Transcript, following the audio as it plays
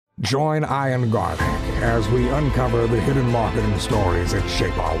Join Ian Garlic as we uncover the hidden marketing stories that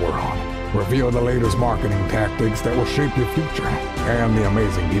shape our world. Reveal the latest marketing tactics that will shape your future and the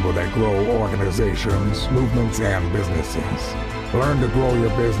amazing people that grow organizations, movements, and businesses. Learn to grow your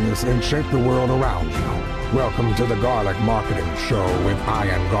business and shape the world around you. Welcome to the Garlic Marketing Show with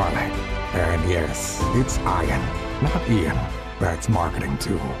Ian Garlic. And yes, it's Ian, not Ian. That's marketing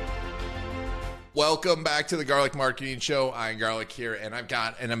too. Welcome back to the Garlic Marketing Show. Ian Garlic here, and I've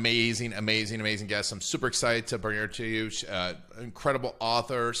got an amazing guest. I'm super excited to bring her to you. Incredible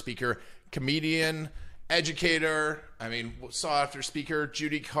author, speaker, comedian, educator. Sought after speaker,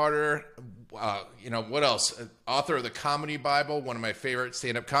 Judy Carter. What else? Author of the Comedy Bible, one of my favorite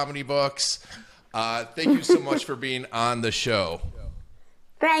stand-up comedy books. Thank you so much for being on the show.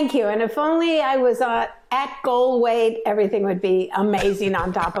 Thank you. And if only I was at goal weight, everything would be amazing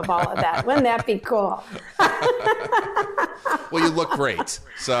on top of all of that. Wouldn't that be cool? Well, you look great.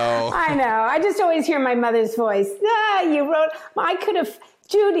 So I know. I just always hear my mother's voice.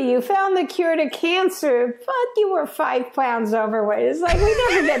 Judy, you found the cure to cancer, but you were 5 pounds overweight. It's like, we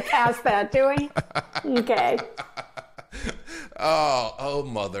never get past that, do we? Okay. Oh,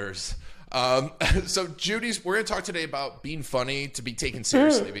 mothers. So Judy's, we're going to talk today about being funny to be taken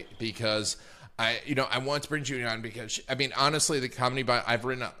seriously because I want to bring Judy on because honestly, the Comedy Bible, I've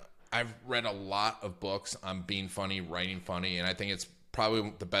read a lot of books on being funny, writing funny, and I think it's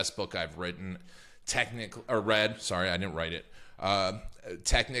probably the best book I've written read. Sorry, I didn't write it.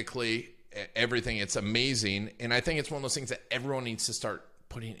 Technically, everything, it's amazing. And I think it's one of those things that everyone needs to start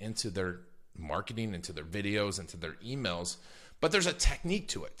putting into their marketing, into their videos, into their emails. But there's a technique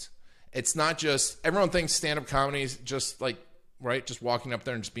to it. It's not just, everyone thinks stand-up comedy is just like, right, just walking up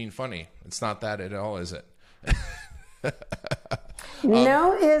there and just being funny. It's not that at all, is it?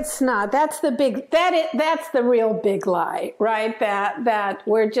 No, it's not. That's the real big lie, right? That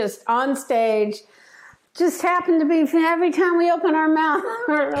we're just on stage, just happen to be, every time we open our mouth,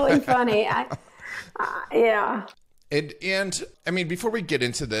 we're really funny. Yeah. And before we get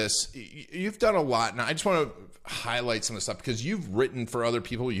into this, you've done a lot. Now, I just want to highlight some of the stuff because you've written for other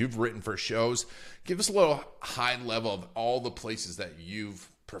people. You've written for shows. Give us a little high level of all the places that you've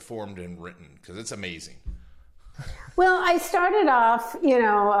performed and written because it's amazing. Well, I started off,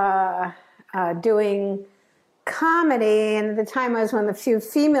 doing comedy, and at the time I was one of the few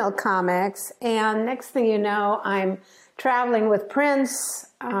female comics. And next thing you know, I'm traveling with Prince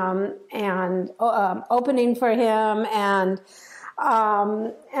and opening for him, and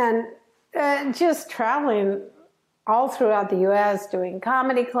just traveling all throughout the U.S. doing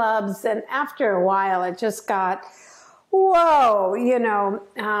comedy clubs. And after a while, it just got, dealing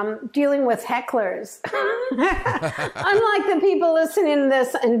with hecklers. Unlike the people listening to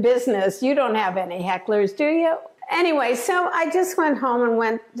this in business, you don't have any hecklers, do you? Anyway, so I just went home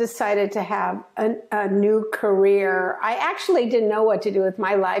and decided to have a new career. I actually didn't know what to do with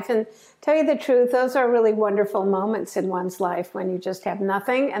my life. And tell you the truth, those are really wonderful moments in one's life when you just have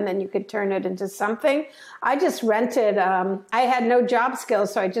nothing and then you could turn it into something. I just rented, I had no job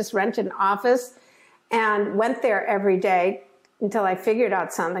skills, so I just rented an office and went there every day until I figured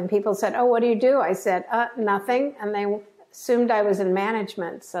out something. People said, "Oh, what do you do?" I said, "Nothing." And they assumed I was in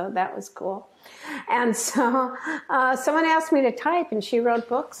management, so that was cool. And so someone asked me to type, and she wrote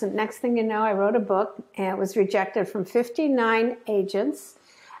books. And next thing you know, I wrote a book, and it was rejected from 59 agents.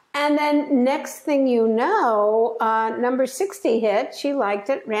 And then next thing you know, number 60 hit. She liked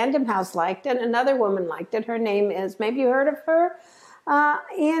it. Random House liked it. Another woman liked it. Her name is, maybe you heard of her,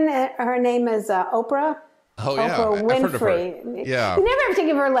 Ian. Her name is Oprah. Oh, yeah. Oprah Winfrey. I've heard of her. Yeah. You never have to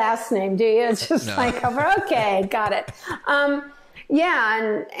give her last name, do you? It's just like Oprah. Okay, got it.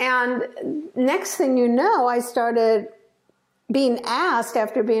 And next thing you know, I started being asked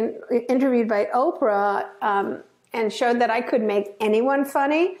after being interviewed by Oprah and showed that I could make anyone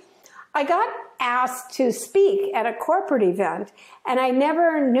funny. I got asked to speak at a corporate event, and I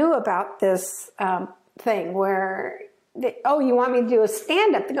never knew about this thing where, you want me to do a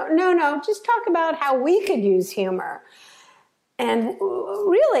stand-up? They go, no, just talk about how we could use humor. And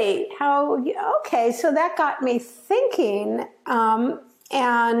really, okay, so that got me thinking.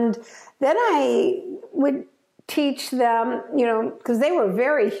 And then I would teach them, because they were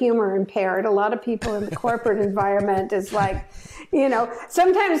very humor impaired. A lot of people in the corporate environment is like,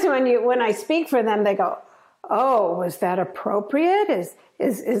 sometimes when I speak for them, they go, "Oh, was that appropriate? Is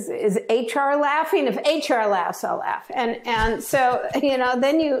HR laughing? If HR laughs, I'll laugh." And so,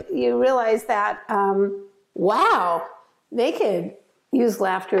 then you realize that, wow, they could use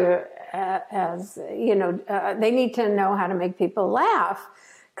laughter as, they need to know how to make people laugh,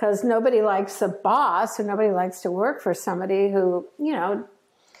 because nobody likes a boss or nobody likes to work for somebody who,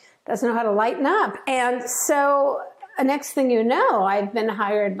 doesn't know how to lighten up. And so next thing you know, I've been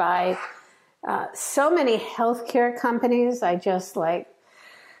hired by so many healthcare companies. I just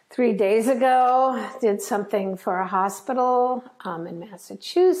 3 days ago did something for a hospital in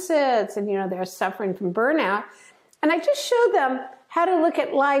Massachusetts, and they're suffering from burnout. And I just showed them how to look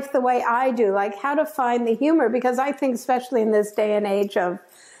at life the way I do, like how to find the humor, because I think especially in this day and age of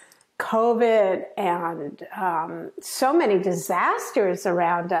COVID and so many disasters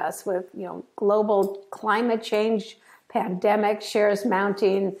around us with, global climate change, pandemic, shares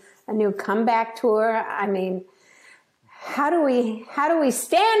mounting, a new comeback tour. I mean, how do we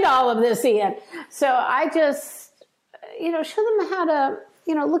stand all of this, Ian? So I just, show them how to,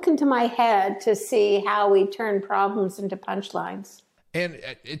 look into my head to see how we turn problems into punchlines. And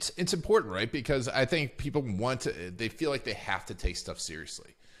it's important, right? Because I think people they feel like they have to take stuff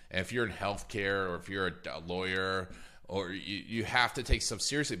seriously. And if you're in healthcare or if you're a lawyer, or you have to take stuff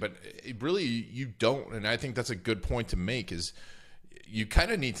seriously, but really you don't. And I think that's a good point to make, is you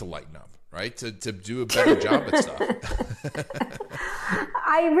kind of need to lighten up, right? To do a better job at stuff.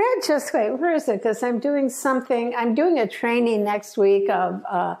 I read where is it? Because I'm doing a training next week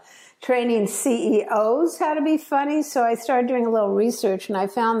of training CEOs how to be funny. So I started doing a little research, and I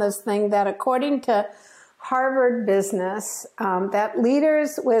found this thing that according to Harvard Business, that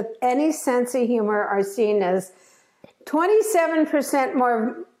leaders with any sense of humor are seen as 27%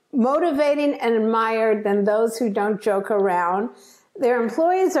 more motivating and admired than those who don't joke around. Their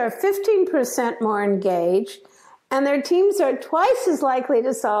employees are 15% more engaged, and their teams are twice as likely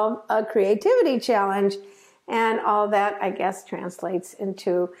to solve a creativity challenge. And all that, I guess, translates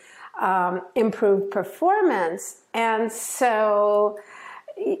into improved performance. And so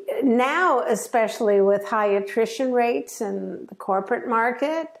now, especially with high attrition rates in the corporate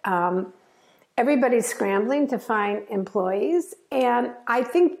market, everybody's scrambling to find employees. And I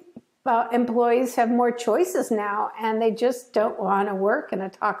think employees have more choices now, and they just don't want to work in a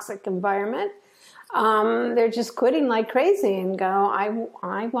toxic environment. They're just quitting like crazy and go, I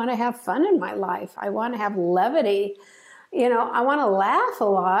want to have fun in my life. I want to have levity. I want to laugh a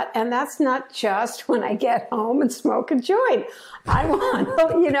lot, and that's not just when I get home and smoke a joint. I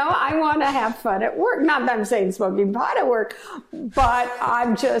want to have fun at work. Not that I'm saying smoking pot at work, but I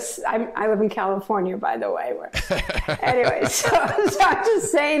live in California, by the way. Anyway, so I'm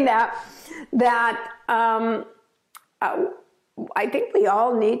just saying that I think we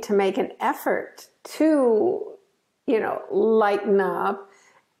all need to make an effort to, lighten up.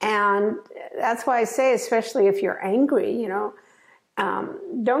 And that's why I say, especially if you're angry,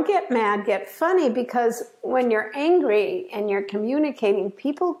 don't get mad, get funny, because when you're angry and you're communicating,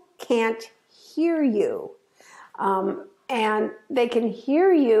 people can't hear you. And they can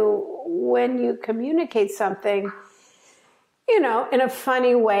hear you when you communicate something, in a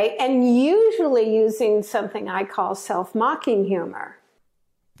funny way, and usually using something I call self-mocking humor.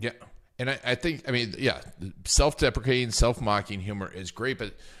 Yeah. And I think, self-deprecating, self-mocking humor is great,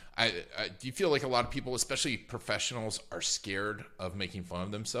 but do you feel like a lot of people, especially professionals, are scared of making fun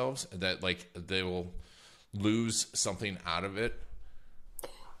of themselves, that they will lose something out of it?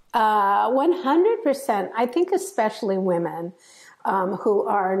 100%. I think especially women who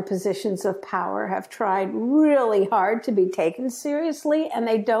are in positions of power have tried really hard to be taken seriously, and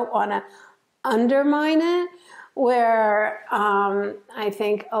they don't want to undermine it. Where I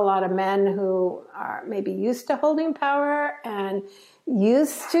think a lot of men who are maybe used to holding power and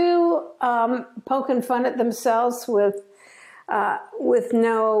used to poking fun at themselves with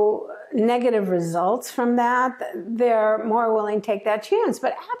no negative results from that, they're more willing to take that chance.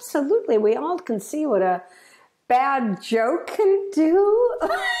 But absolutely, we all can see what a bad joke can do.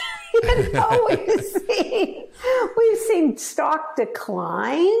 We've seen stock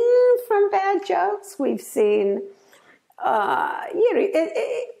decline from bad jokes. We've seen,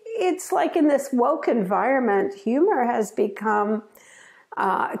 it's like in this woke environment, humor has become,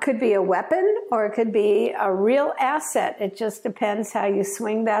 it could be a weapon or it could be a real asset. It just depends how you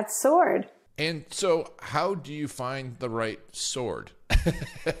swing that sword. And so how do you find the right sword?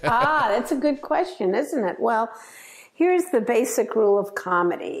 That's a good question, isn't it? Well, here's the basic rule of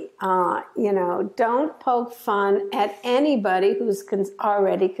comedy. Don't poke fun at anybody who's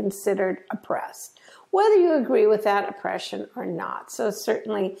already considered oppressed, whether you agree with that oppression or not. So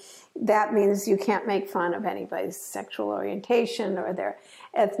certainly that means you can't make fun of anybody's sexual orientation or their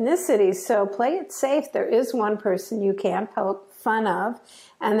ethnicity. So play it safe. There is one person you can poke fun of,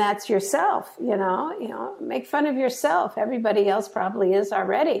 and that's yourself. Make fun of yourself. Everybody else probably is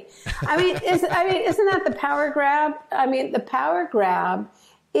already. Isn't that the power grab? The power grab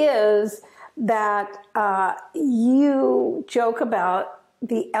is that you joke about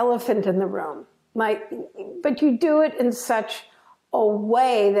the elephant in the room. But you do it in such a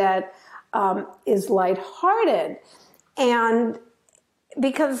way that is lighthearted. And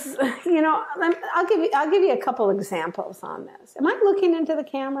because, I'll give you a couple examples on this. Am I looking into the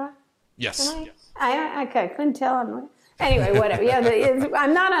camera? Yes. I couldn't tell. Anyway, whatever. Yeah,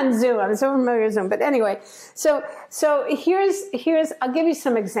 I'm not on Zoom. I'm so familiar with Zoom. But anyway, so here's. I'll give you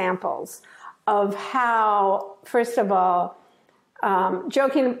some examples of how. First of all,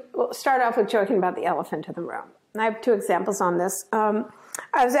 We'll start off with joking about the elephant in the room. And I have two examples on this. I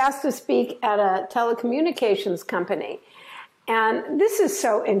was asked to speak at a telecommunications company, and this is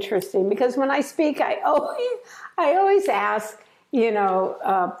so interesting because when I speak, I always ask,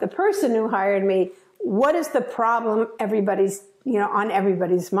 the person who hired me, what is the problem on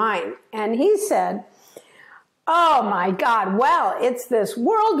everybody's mind? And he said, oh my God, well, it's this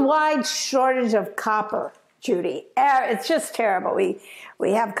worldwide shortage of copper, Judy. It's just terrible. We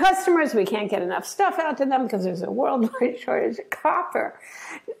have customers, we can't get enough stuff out to them because there's a worldwide shortage of copper.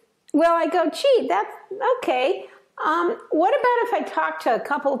 Well, I go, gee, that's okay. What about if I talk to a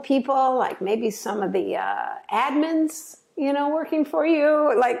couple of people, like maybe some of the admins, working for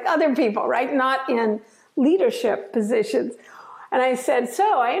you, like other people, right? Not in leadership positions. And I said,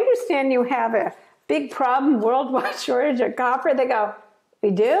 so I understand you have a big problem, worldwide shortage of copper. They go, we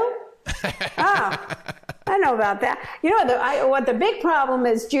do? I know about that. What the big problem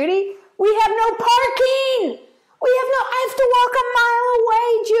is, Judy? We have no parking. I have to walk a mile away,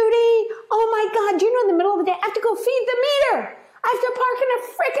 Judy. Oh my God, in the middle of the day, I have to go feed the meter. I have to park in a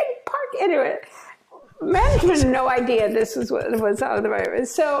freaking park. Anyway, management had no idea this was what was out of the way.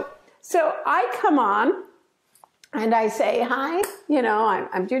 So I come on and I say, hi,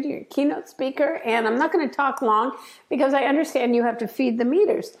 I'm Judy, your keynote speaker, and I'm not going to talk long because I understand you have to feed the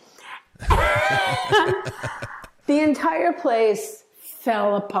meters. The entire place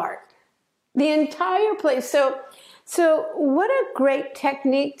fell apart. The entire place. So what a great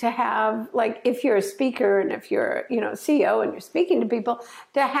technique to have, like if you're a speaker and if you're, CEO and you're speaking to people,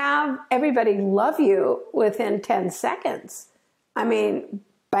 to have everybody love you within 10 seconds. I mean,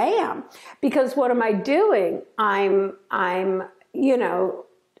 bam. Because what am I doing? I'm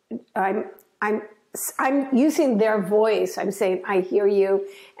using their voice. I'm saying, I hear you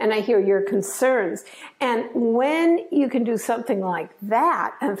and I hear your concerns. And when you can do something like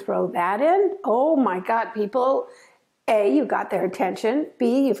that and throw that in, oh my God, people, A, you got their attention,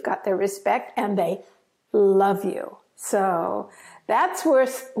 B, you've got their respect, and they love you. So that's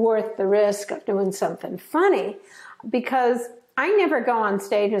worth the risk of doing something funny, because I never go on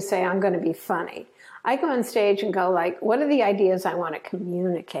stage and say, I'm going to be funny. I go on stage and go like, what are the ideas I want to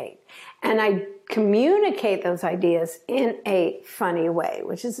communicate? And I communicate those ideas in a funny way,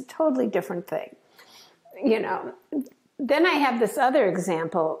 which is a totally different thing. Then I have this other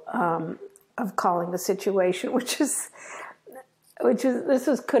example of calling a situation, which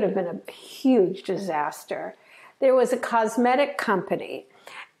could have been a huge disaster. There was a cosmetic company,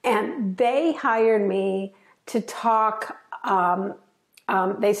 and they hired me to talk.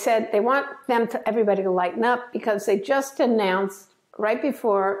 They said they want everybody to lighten up because they just announced right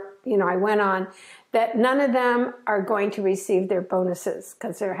before I went on that none of them are going to receive their bonuses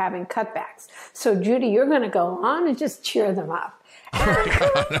because they're having cutbacks. So Judy, you're going to go on and just cheer them up.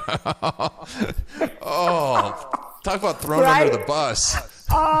 Oh, talk about thrown under the bus.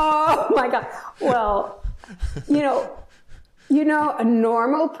 Oh my God. Well, a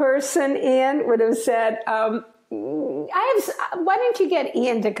normal person, Ian, would have said, why don't you get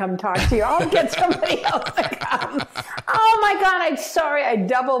Ian to come talk to you? I'll get somebody else to come. Oh my God, I'm sorry, I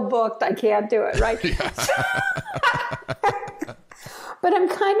double booked. I can't do it, right? But I'm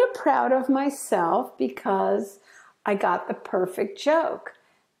kind of proud of myself because I got the perfect joke.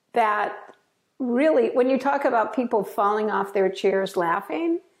 That really, when you talk about people falling off their chairs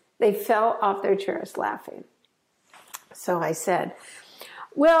laughing, they fell off their chairs laughing. So I said,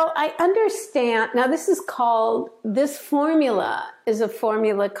 well, I understand. Now, this formula is a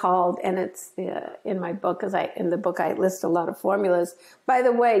formula called, and it's in my book, because in the book I list a lot of formulas. By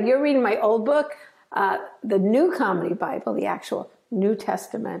the way, you're reading my old book, the New Comedy Bible, the actual New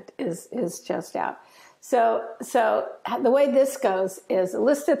Testament is just out. So the way this goes is a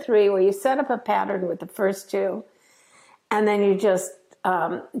list of 3 where you set up a pattern with the first 2, and then you just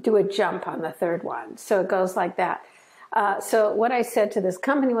do a jump on the third one. So it goes like that. So what I said to this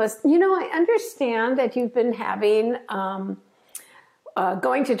company was, I understand that you've been having, going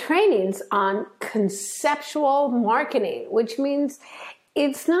to trainings on conceptual marketing, which means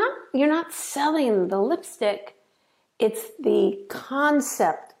you're not selling the lipstick. It's the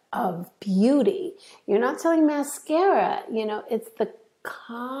concept of beauty. You're not selling mascara. It's the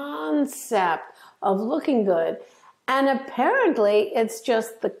concept of looking good. And apparently it's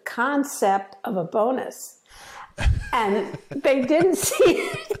just the concept of a bonus. And they didn't see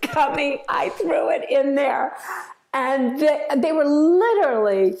it coming. I threw it in there. And they were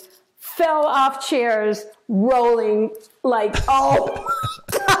literally fell off chairs, rolling like, oh,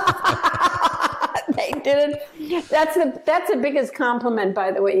 they didn't. That's the biggest compliment,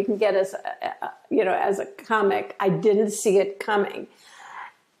 by the way, you can get as a comic. I didn't see it coming.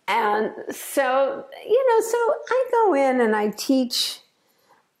 And so, so I go in and I teach,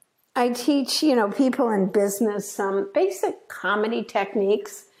 people in business some basic comedy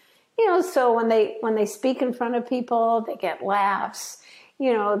techniques, so when they speak in front of people, they get laughs,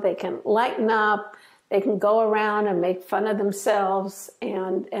 they can lighten up, they can go around and make fun of themselves.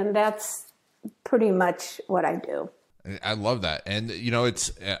 And that's pretty much what I do. I love that. And,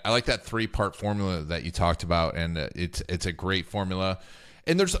 I like that 3-part formula that you talked about, and it's a great formula.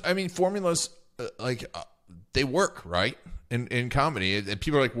 And formulas, they work, right? In comedy, and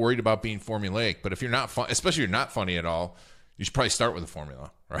people are worried about being formulaic, but if you're not especially if you're not funny at all, you should probably start with a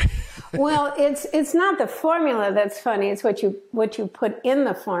formula, right? Well, it's not the formula that's funny. It's what you put in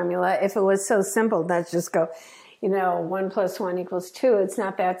the formula. If it was so simple, let's just go, 1 + 1 = 2. It's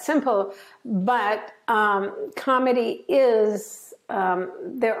not that simple. But comedy is,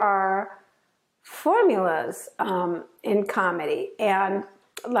 there are formulas in comedy. And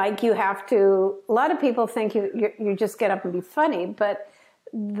you have to, a lot of people think you just get up and be funny, but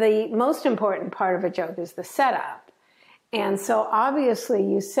the most important part of a joke is the setup. And so obviously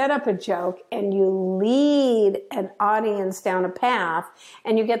you set up a joke and you lead an audience down a path,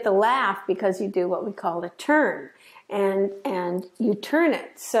 and you get the laugh because you do what we call a turn, and you turn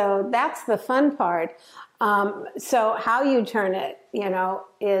it. So that's the fun part. So how you turn it,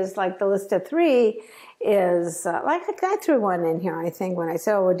 is like the list of 3 is, I threw one in here, I think, when I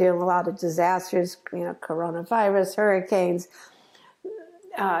said, we're dealing with a lot of disasters, coronavirus, hurricanes,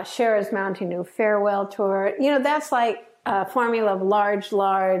 Cher's mounting new farewell tour. That's like a formula of large,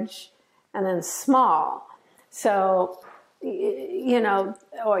 and then small. So,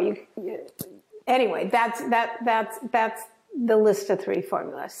 anyway, that's the list of 3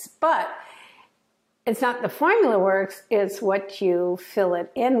 formulas. But it's not the formula works, it's what you fill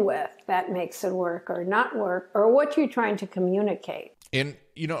it in with that makes it work or not work, or what you're trying to communicate. And,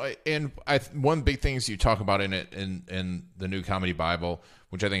 one big things you talk about in it, in the New Comedy Bible,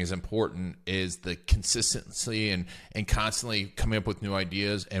 which I think is important, is the consistency and constantly coming up with new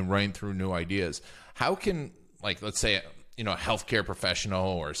ideas and running through new ideas. How can, let's say, a healthcare professional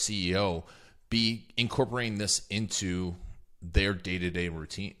or a CEO be incorporating this into their day-to-day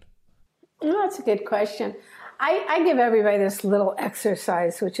routine? Well, that's a good question. I give everybody this little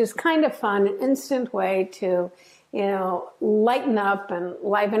exercise, which is kind of fun, an instant way to, lighten up and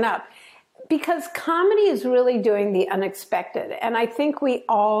liven up. Because comedy is really doing the unexpected. And I think we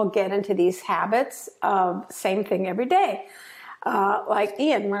all get into these habits of same thing every day. Like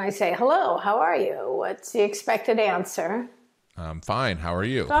Ian, when I say, hello, how are you? What's the expected answer? I'm fine. How are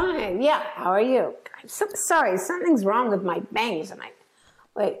you? Fine. Yeah. How are you? I'm so sorry. Something's wrong with my bangs. And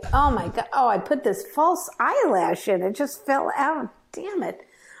wait, oh my God. Oh, I put this false eyelash in. It just fell out. Damn it.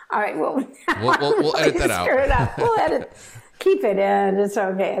 All right. Well, we'll edit that out. It up. We'll edit. Keep it in. It's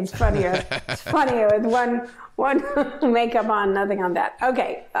okay. It's funnier. It's funnier with one makeup on, nothing on that.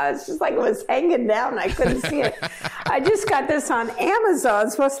 Okay. It's just like it was hanging down. I couldn't see it. I just got this on Amazon.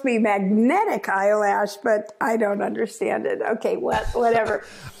 It's supposed to be magnetic eyelash, but I don't understand it. Okay. Whatever.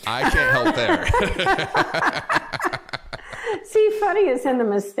 I can't help there. See, funny is in the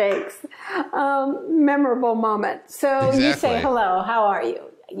mistakes. Memorable moment. So exactly. You say, hello, how are you?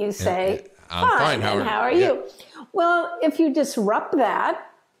 You say, I'm fine. How are you? Well, if you disrupt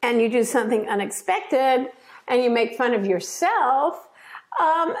that and you do something unexpected and you make fun of yourself,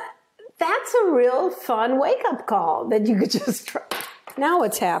 that's a real fun wake-up call that you could just try. Now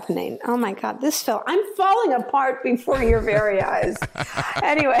what's happening? Oh my God, I'm falling apart before your very eyes.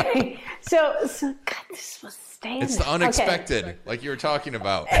 Anyway, so God, this was staying. It's the unexpected, like you were talking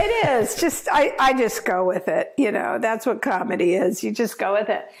about. It is. I just go with it. That's what comedy is. You just go with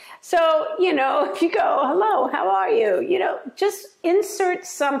it. So, if you go, hello, how are you? Just insert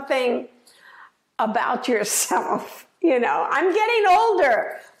something about yourself. I'm getting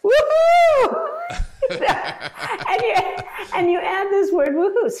older. Woohoo! and you add this word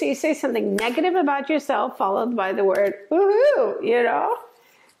woohoo. So you say something negative about yourself followed by the word woohoo,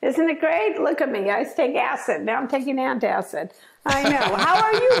 Isn't it great? Look at me. I used to take acid. Now I'm taking antacid. I know. How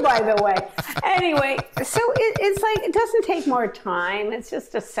are you, by the way? Anyway, so it's like, it doesn't take more time. It's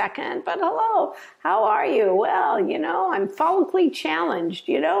just a second. But hello, how are you? Well, I'm follically challenged.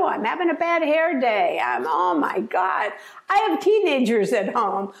 I'm having a bad hair day. Oh my God. I have teenagers at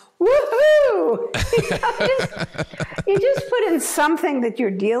home. Woohoo! You just put in something that you're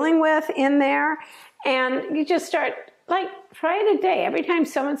dealing with in there, and you just start, try it a day. Every time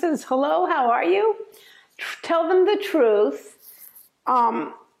someone says, hello, how are you? Tell them the truth.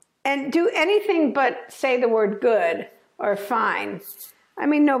 And do anything but say the word good or fine. I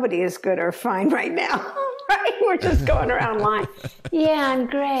mean, nobody is good or fine right now, right? We're just going around lying. Yeah, I'm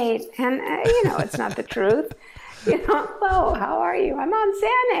great. And, it's not the truth. Hello, how are you? I'm on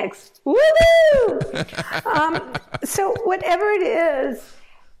Xanax. Woo-hoo! So whatever it is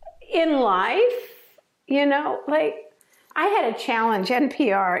in life, I had a challenge,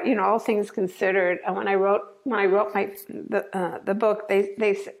 NPR, all things considered, when I wrote the book,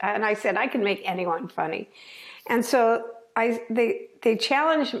 and I said I can make anyone funny, and so they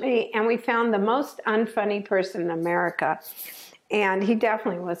challenged me, and we found the most unfunny person in America, and he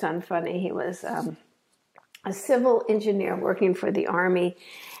definitely was unfunny. He was a civil engineer working for the Army,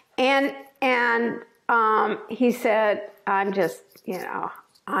 and he said, I'm just,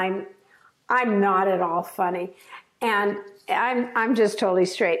 I'm not at all funny. And I'm just totally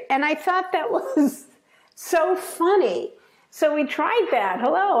straight. And I thought that was so funny. So we tried that.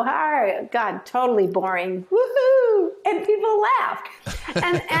 Hello, how are you? God, totally boring. Woohoo! And people laughed.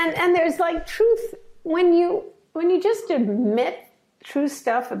 And there's truth when you just admit true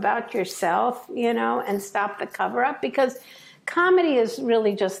stuff about yourself, and stop the cover up, because comedy is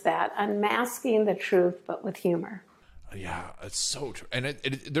really just that, unmasking the truth, but with humor. Yeah, it's so true. And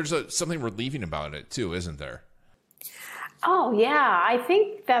there's something relieving about it too, isn't there? Oh, yeah. I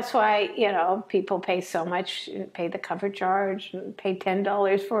think that's why, people pay so much, pay the cover charge, and pay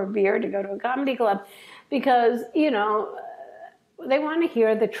 $10 for a beer to go to a comedy club, because, they want to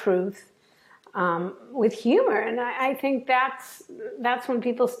hear the truth with humor. And I think that's when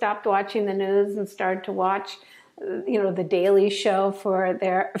people stopped watching the news and started to watch, the Daily Show for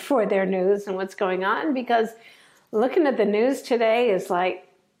their news and what's going on, because looking at the news today is like,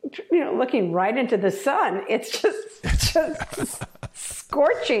 looking right into the sun. It's just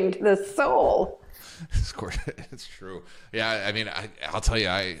scorching to the soul. It's true. Yeah, I mean, I'll tell you,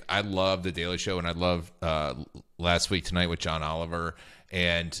 I love The Daily Show, and I love Last Week Tonight with John Oliver.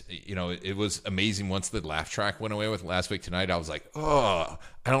 And, it was amazing once the laugh track went away with Last Week Tonight. I was like, oh,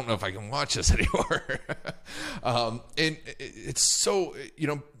 I don't know if I can watch this anymore. And it's so,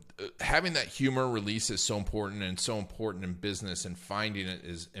 having that humor release is so important, and so important in business, and finding it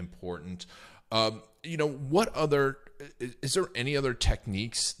is important. What other, is there any other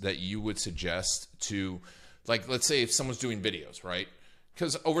techniques that you would suggest to, let's say if someone's doing videos, right?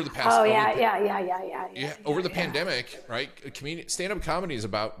 Because over the past, over the pandemic, right? Stand-up comedy is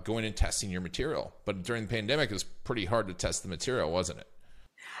about going and testing your material, but during the pandemic, it was pretty hard to test the material, wasn't it?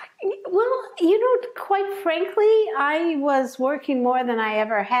 Well, quite frankly, I was working more than I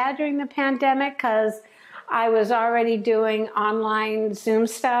ever had during the pandemic, because I was already doing online Zoom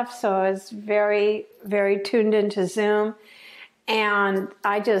stuff. So I was very, very tuned into Zoom. And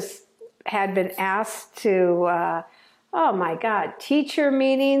I just had been asked to, oh my God, teacher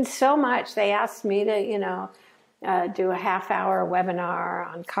meetings so much. They asked me to, do a half-hour webinar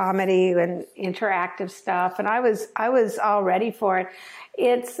on comedy and interactive stuff. And I was all ready for it.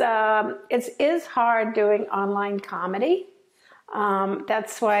 It is hard doing online comedy.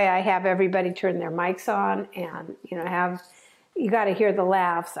 That's why I have everybody turn their mics on, and you got to hear the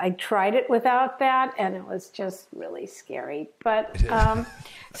laughs. I tried it without that, and it was just really scary. But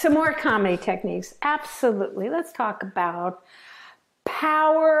some more comedy techniques, absolutely. Let's talk about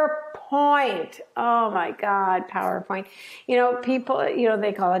PowerPoint. Oh my God, PowerPoint. People,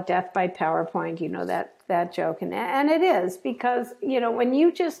 they call it death by PowerPoint. That joke, and it is, because when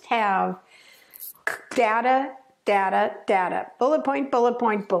you just have data, bullet point,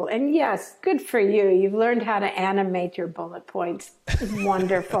 and yes, good for you. You've learned how to animate your bullet points.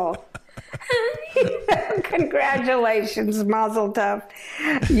 Wonderful. Congratulations, mazel tov.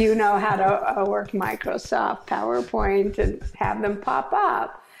 You know how to work Microsoft PowerPoint and have them pop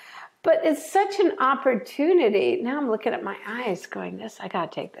up. But it's such an opportunity. Now I'm looking at my eyes going, I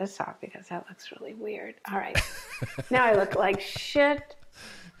got to take this off because that looks really weird. All right. Now I look like shit.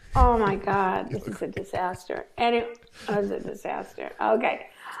 Oh my God, this is a disaster. Anyway, it was a disaster. Okay.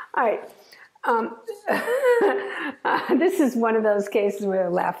 All right. This is one of those cases where they're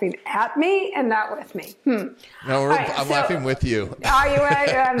laughing at me and not with me. No, I'm laughing with you. Are you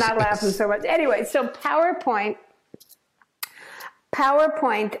right? I'm not laughing so much. Anyway, so PowerPoint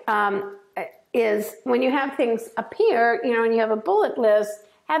is when you have things appear, when you have a bullet list,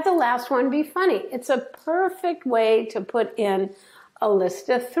 have the last one be funny. It's a perfect way to put in a list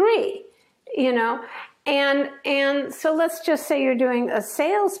of 3, And so let's just say you're doing a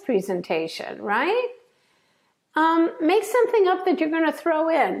sales presentation, right? Make something up that you're going to throw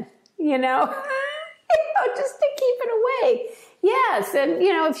in, just to keep it away. Yes, and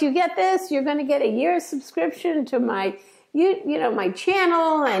if you get this, you're going to get a year's subscription to my my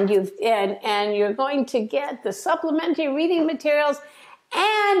channel, and you're going to get the supplementary reading materials,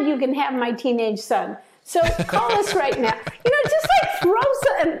 and you can have my teenage son. So call us right now. Just like throw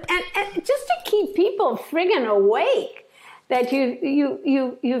some, and just to keep people friggin' awake that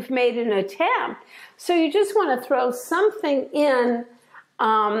you've made an attempt. So you just want to throw something in.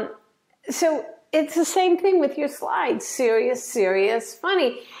 So it's the same thing with your slides. Serious,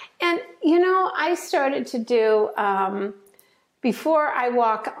 funny. And, I started to do, before I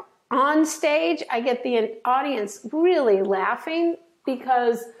walk on stage, I get the audience really laughing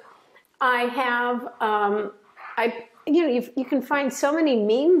because I have, you can find so many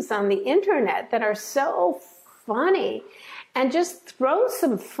memes on the internet that are so funny, and just throw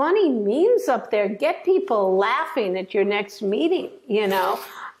some funny memes up there. Get people laughing at your next meeting.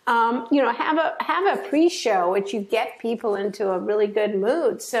 Have a pre-show which you get people into a really good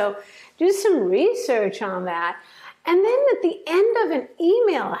mood. So do some research on that, and then at the end of an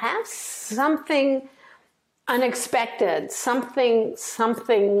email, have something unexpected, something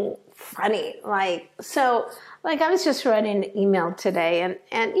funny. Like I was just writing an email today,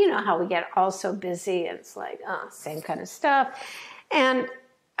 and you know how we get all so busy, and it's like, same kind of stuff. And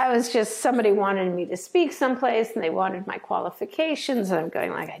somebody wanted me to speak someplace, and they wanted my qualifications, and I'm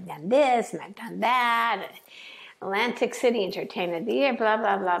going like, I've done this, and I've done that, and Atlantic City Entertainer of the Year, blah,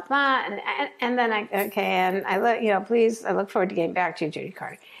 blah, blah, blah. And then please, I look forward to getting back to you, Judy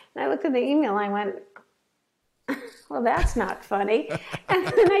Carter. And I looked at the email, and I went, well, that's not funny. And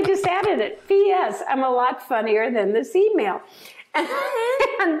then I just added it. P.S. I'm a lot funnier than this email. And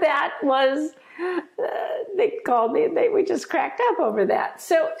that was, they called me, and we just cracked up over that.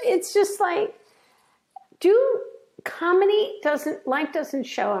 So it's just like, comedy doesn't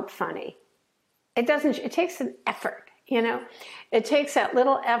show up funny. It takes an effort, It takes that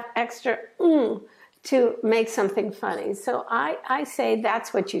little extra to make something funny. So I say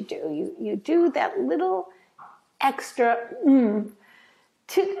that's what you do. You do that little extra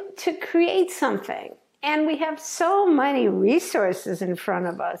to create something. And we have so many resources in front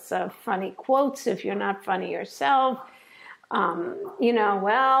of us of funny quotes if you're not funny yourself. As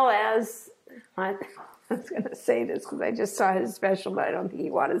I was going to say this because I just saw his special, but I don't think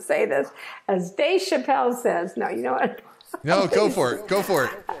you want to say this. As Dave Chappelle says, no, you know what? No, go for it. Go for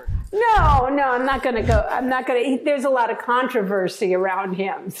it. No, I'm not going to go. I'm not going to. There's a lot of controversy around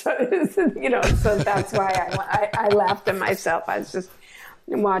him, so so that's why I laughed at myself. I was just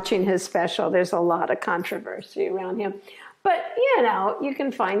watching his special. There's a lot of controversy around him, but you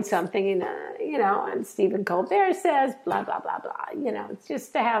can find something. And Stephen Colbert says blah blah blah blah. It's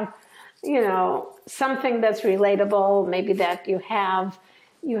just to have something that's relatable. Maybe that you have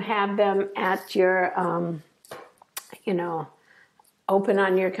them at your open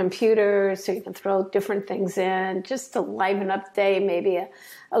on your computer so you can throw different things in just to liven up the day, maybe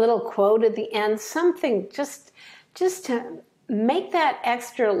a little quote at the end, something just to make that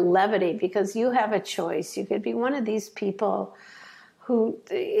extra levity, because you have a choice. You could be one of these people who,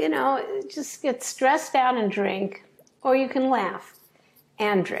 just get stressed out and drink, or you can laugh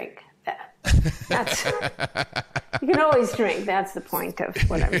and drink. That's you can always drink. That's the point of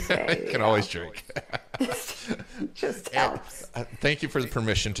what I'm saying. You can always drink. just helps. Thank you for the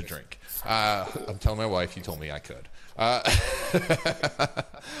permission to drink. I'm telling my wife you told me I could.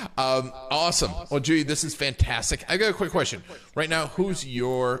 Awesome. Well, Judy, this is fantastic. I got a quick question. Right now, who's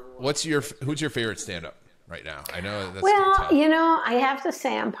your favorite stand-up right now? I know that's I have to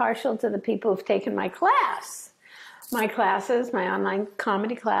say I'm partial to the people who've taken my class. My online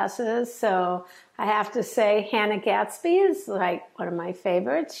comedy classes. So I have to say Hannah Gatsby is like one of my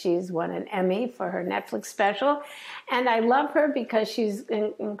favorites. She's won an Emmy for her Netflix special. And I love her because she's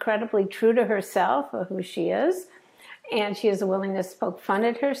incredibly true to herself, of who she is. And she has a willingness to poke fun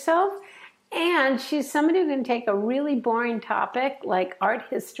at herself. And she's somebody who can take a really boring topic like art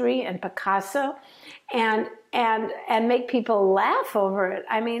history and Picasso and make people laugh over it.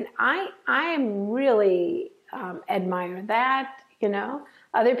 I mean, I am really... admire that,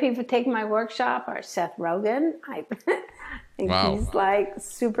 Other people taking my workshop are Seth Rogen. I think he's like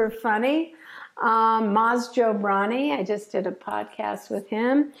super funny. Maz Jobrani, I just did a podcast with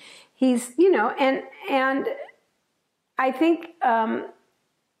him. He's, and I think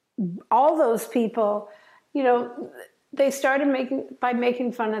all those people, they started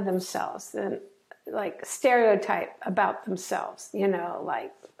making fun of themselves and like stereotype about themselves,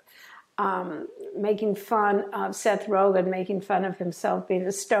 like making fun of Seth Rogen, making fun of himself being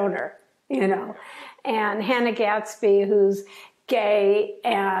a stoner, and Hannah Gadsby, who's gay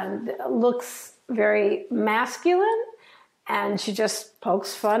and looks very masculine, and she just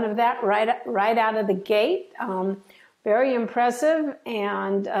pokes fun of that right out of the gate. Very impressive.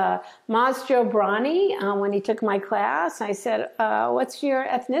 And Maz Jobrani, when he took my class, I said, what's your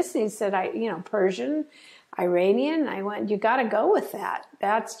ethnicity? He said, Persian, Iranian. I went, you got to go with that.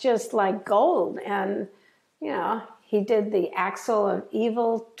 That's just like gold. And, he did the Axel of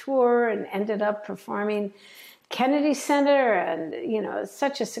Evil tour and ended up performing Kennedy Center and,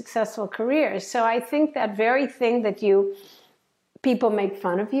 such a successful career. So I think that very thing that people make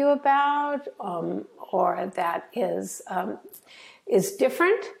fun of you about, or that is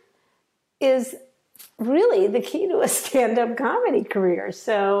different, is really the key to a stand-up comedy career.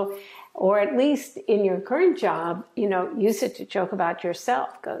 So, or at least in your current job, use it to joke about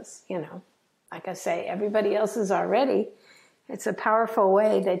yourself because, like I say, everybody else is already. It's a powerful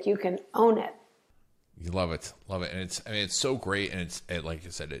way that you can own it. You love it. And it's so great. And like I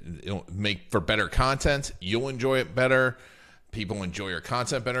said, it'll make for better content. You'll enjoy it better. People enjoy your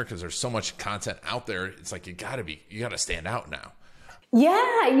content better because there's so much content out there. It's like you got to stand out now.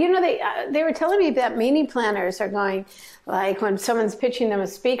 Yeah, they were telling me that meeting planners are going, like when someone's pitching them a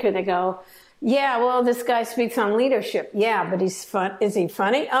speaker, they go, yeah, well, this guy speaks on leadership. Yeah, but he's fun. Is he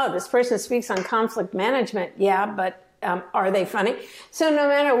funny? Oh, this person speaks on conflict management. Yeah, but are they funny? So no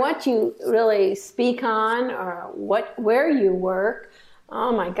matter what you really speak on or where you work,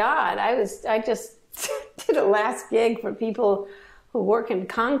 oh my God, I just did a last gig for people who work in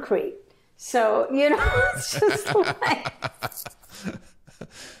concrete. So, it's just like...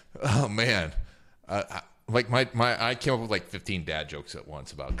 Oh, man. Like I came up with like 15 dad jokes at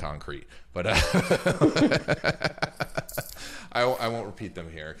once about concrete, but I won't repeat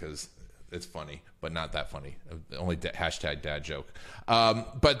them here because it's funny, but not that funny. Only hashtag dad joke.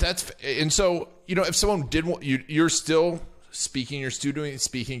 And so, if someone did want you're still speaking, you're still doing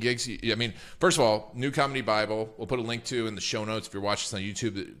speaking gigs. I mean, first of all, New Comedy Bible, we'll put a link to in the show notes. If you're watching this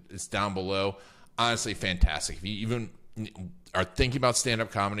on YouTube, it's down below. Honestly, fantastic. If you even are thinking about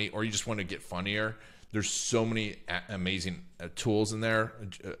stand-up comedy or you just want to get funnier, there's so many amazing tools in there.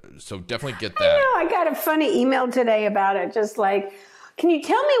 So definitely get that. I got a funny email today about it. Just like, can you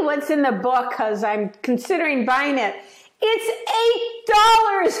tell me what's in the book? Because I'm considering buying it. It's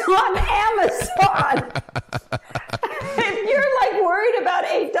 $8 on Amazon. If you're like worried about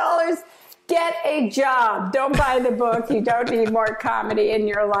 $8, get a job. Don't buy the book. You don't need more comedy in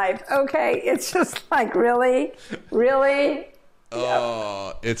your life. Okay. It's just like, really?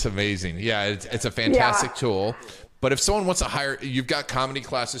 Oh, it's amazing. Yeah, it's a fantastic tool. But if someone wants to hire, you've got comedy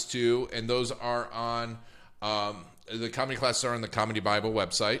classes too, and those are on the comedy classes are on the Comedy Bible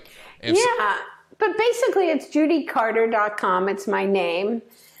website. And but basically it's judycarter.com. It's my name.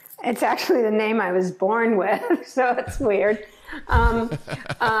 It's actually the name I was born with, so it's weird.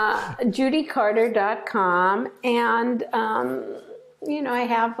 judycarter.com, and I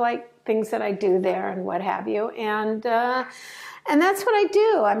have like things that I do there and what have you, and that's what I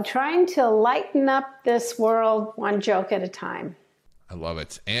do. I'm trying to lighten up this world one joke at a time. I love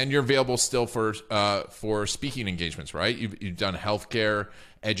it. And you're available still for speaking engagements, right? You've done healthcare,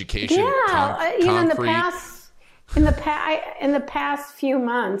 education, in the past few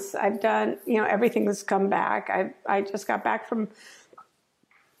months, I've done, everything has come back. I just got back from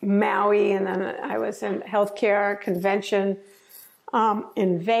Maui, and then I was in healthcare convention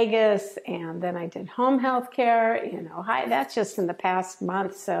in Vegas, and then I did home health care. That's just in the past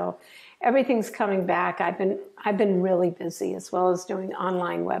month. So everything's coming back. I've been really busy, as well as doing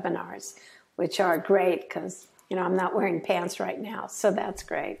online webinars, which are great because I'm not wearing pants right now, so that's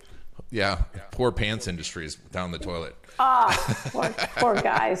great. Yeah, poor pants industry is down the toilet. Poor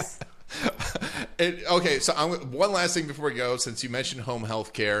guys. Okay, so one last thing before we go, since you mentioned home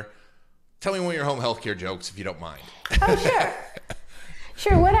health care, tell me one of your home health care jokes, if you don't mind. Oh, sure.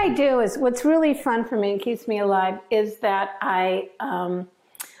 Sure. What I do is, what's really fun for me and keeps me alive is that I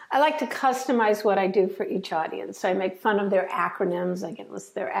like to customize what I do for each audience. So I make fun of their acronyms. I can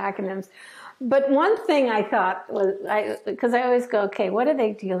list their acronyms. But one thing I thought was, because I always go, okay, what are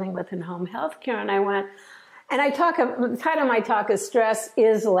they dealing with in home health care? And I went, And the title of my talk is Stress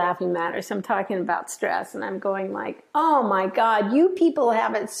is a Laughing Matter. So I'm talking about stress, and I'm going like, oh my God, you people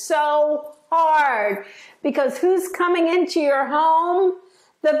have it so hard, because who's coming into your home?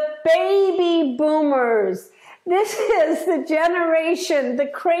 The baby boomers. This is the generation, the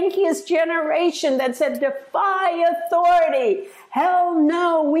crankiest generation that said, defy authority. Hell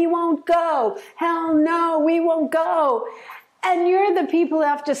no, we won't go. Hell no, we won't go. And you're the people who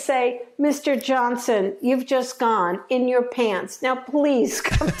have to say, Mr. Johnson, you've just gone in your pants. Now, please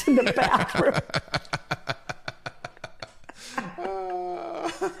come to the bathroom.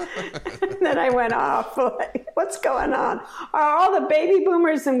 Then I went off. Like, what's going on? Are all the baby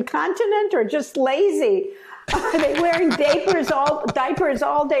boomers incontinent or just lazy? Are they wearing diapers all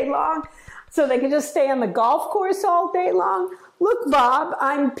day long so they can just stay on the golf course all day long? Look, Bob,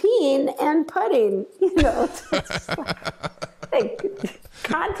 I'm peeing and putting. You know,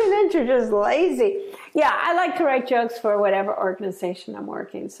 continent are just lazy. Yeah, I like to write jokes for whatever organization I'm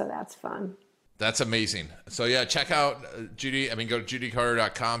working, so that's fun. That's amazing. So yeah, check out Judy. I mean, go to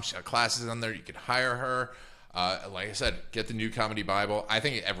judycarter.com. She got classes on there. You can hire her. Like I said, get the New Comedy Bible. I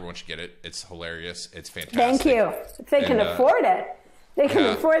think everyone should get it. It's hilarious. It's fantastic. Thank you. If they can afford it. They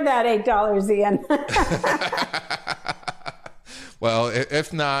can afford that $8, Ian. Well,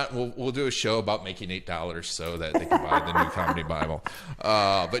 if not, we'll do a show about making $8 so that they can buy the New Comedy Bible.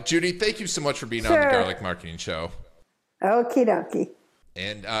 But Judy, thank you so much for being on the Garlic Marketing Show. Okie dokie.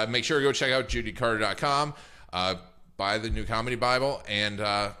 And make sure to go check out judycarter.com, buy the New Comedy Bible, and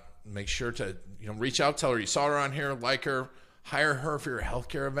make sure to reach out, tell her you saw her on here, like her, hire her for your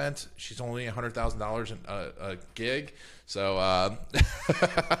healthcare event. She's only $100,000 a gig. So,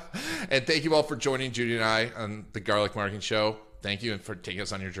 and thank you all for joining Judy and I on the Garlic Marketing Show. Thank you, and for taking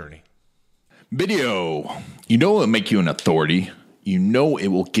us on your journey. Video. You know it will make you an authority. You know it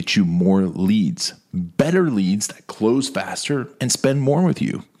will get you more leads, better leads that close faster and spend more with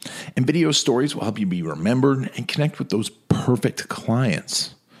you. And video stories will help you be remembered and connect with those perfect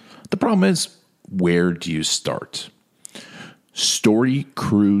clients. The problem is, where do you start?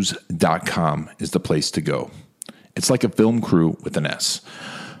 StoryCruise.com is the place to go. It's like a film crew with an S.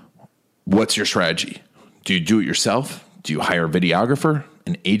 What's your strategy? Do you do it yourself? Do you hire a videographer,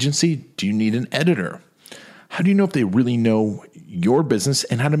 an agency? Do you need an editor? How do you know if they really know your business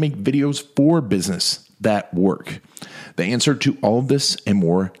and how to make videos for business that work? The answer to all of this and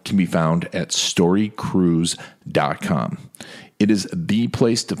more can be found at StoryCruise.com. It is the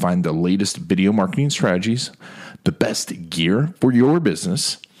place to find the latest video marketing strategies, the best gear for your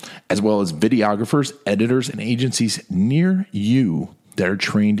business, as well as videographers, editors, and agencies near you that are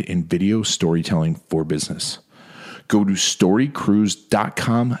trained in video storytelling for business. Go to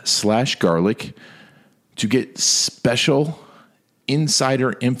StoryCruise.com/garlic to get special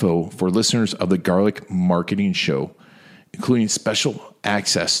insider info for listeners of the Garlic Marketing Show, including special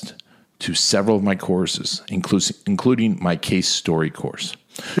access to several of my courses, including my case story course.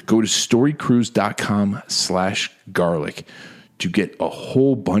 Go to StoryCruise.com/garlic to get a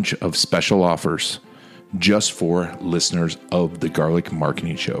whole bunch of special offers just for listeners of the Garlic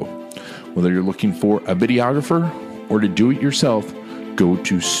Marketing Show. Whether you're looking for a videographer or to do it yourself, go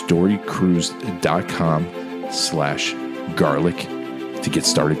to StoryCruise.com/garlic to get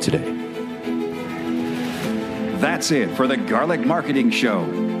started today. That's it for the Garlic Marketing Show.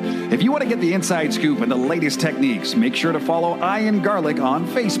 If you want to get the inside scoop and the latest techniques, make sure to follow Ian Garlic on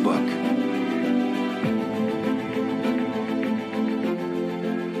Facebook.